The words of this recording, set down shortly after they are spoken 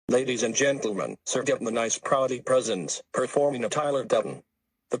Ladies and gentlemen, Sir Dutton Nice proudly presents, performing a Tyler Dutton.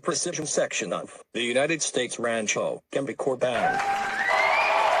 The precision section of the United States Rancho Chemical Band.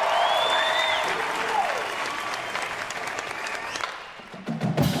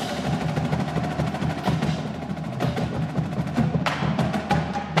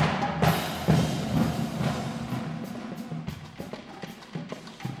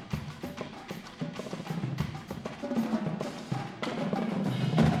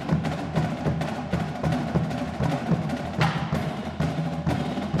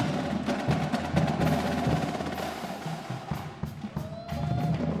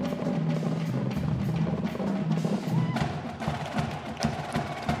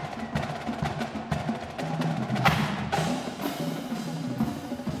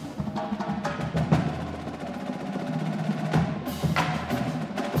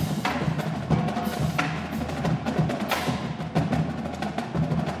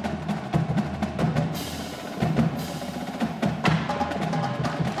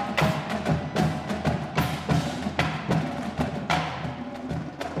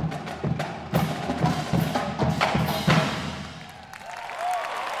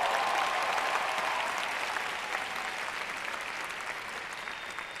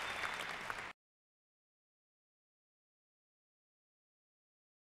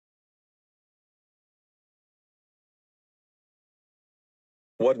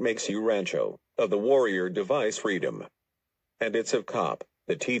 What makes you Rancho? Of the warrior device freedom. And it's of cop,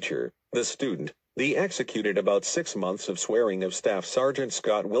 the teacher, the student, the executed about 6 months of swearing of Staff Sergeant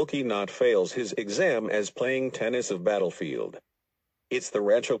Scott Wilkie not fails his exam as playing tennis of battlefield. It's the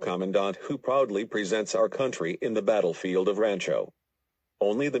Rancho Commandant who proudly presents our country in the battlefield of Rancho.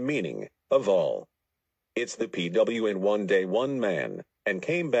 Only the meaning of all. It's the PW in one day one man, and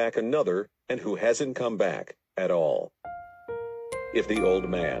came back another, and who hasn't come back at all. If the old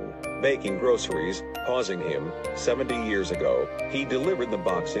man, baking groceries, pausing him, 70 years ago, he delivered the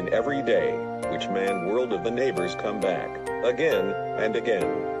box in every day, which man world of the neighbors come back, again, and again.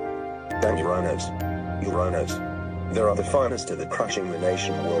 Damn your owners. Your owners. There are the finest of the crushing the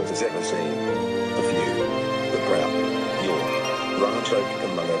nation world has ever seen. The few. The proud. Your Rancho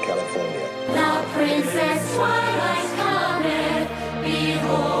Cucamonga, California. The Princess Twilight.